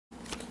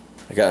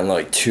I got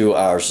like 2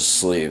 hours of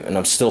sleep, and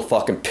I'm still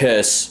fucking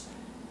pissed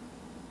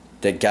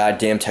that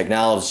goddamn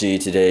technology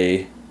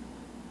today.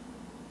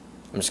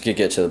 I'm just gonna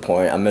get to the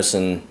point. I'm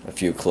missing a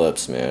few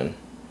clips, man.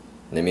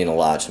 They mean a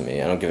lot to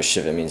me. I don't give a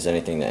shit if it means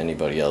anything to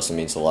anybody else. It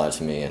means a lot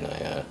to me, and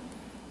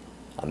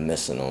I'm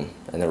missing them.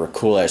 And they were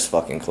cool ass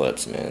fucking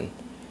clips, man.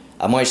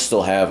 I might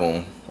still have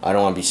them. I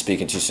don't want to be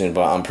speaking too soon,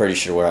 but I'm pretty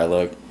sure where I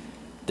looked,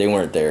 they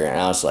weren't there. And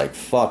I was like,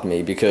 fuck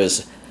me,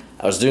 because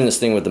I was doing this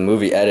thing with the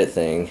movie edit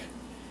thing,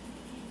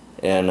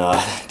 and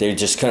they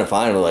just couldn't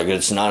find it. Like,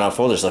 it's not on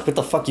folders. Like, what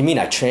the fuck you mean?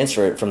 I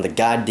transfer it from the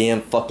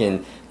goddamn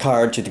fucking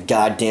card to the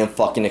goddamn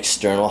fucking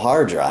external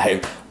hard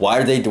drive.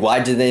 Why did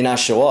they not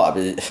show up?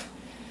 You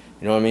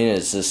know what I mean?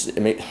 It's just,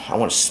 I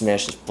want to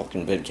smash this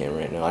fucking vidcam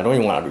right now. I don't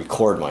even want to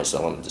record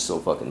myself. I'm just so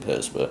fucking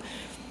pissed, but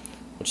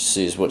what you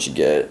see is what you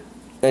get.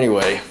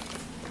 Anyway,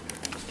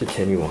 let's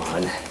continue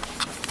on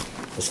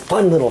this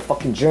fun little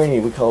fucking journey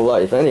we call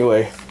life.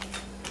 Anyway,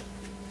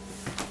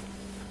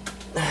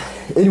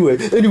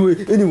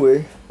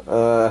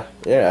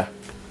 yeah.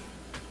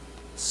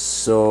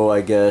 So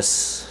I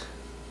guess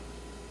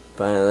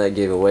finally that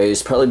gave away.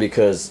 It's probably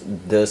because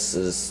this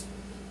is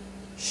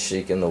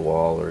shaking the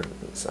wall, or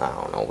I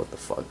don't know what the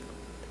fuck.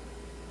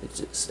 It's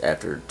just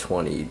after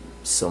 20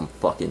 some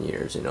fucking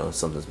years, you know,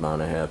 something's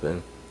bound to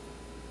happen.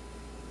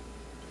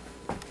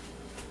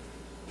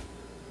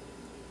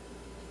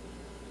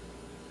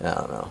 I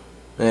don't know.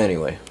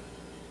 Anyway,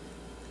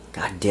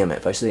 god damn it!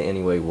 If I say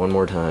anyway one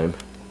more time,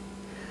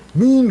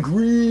 mean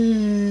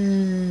green.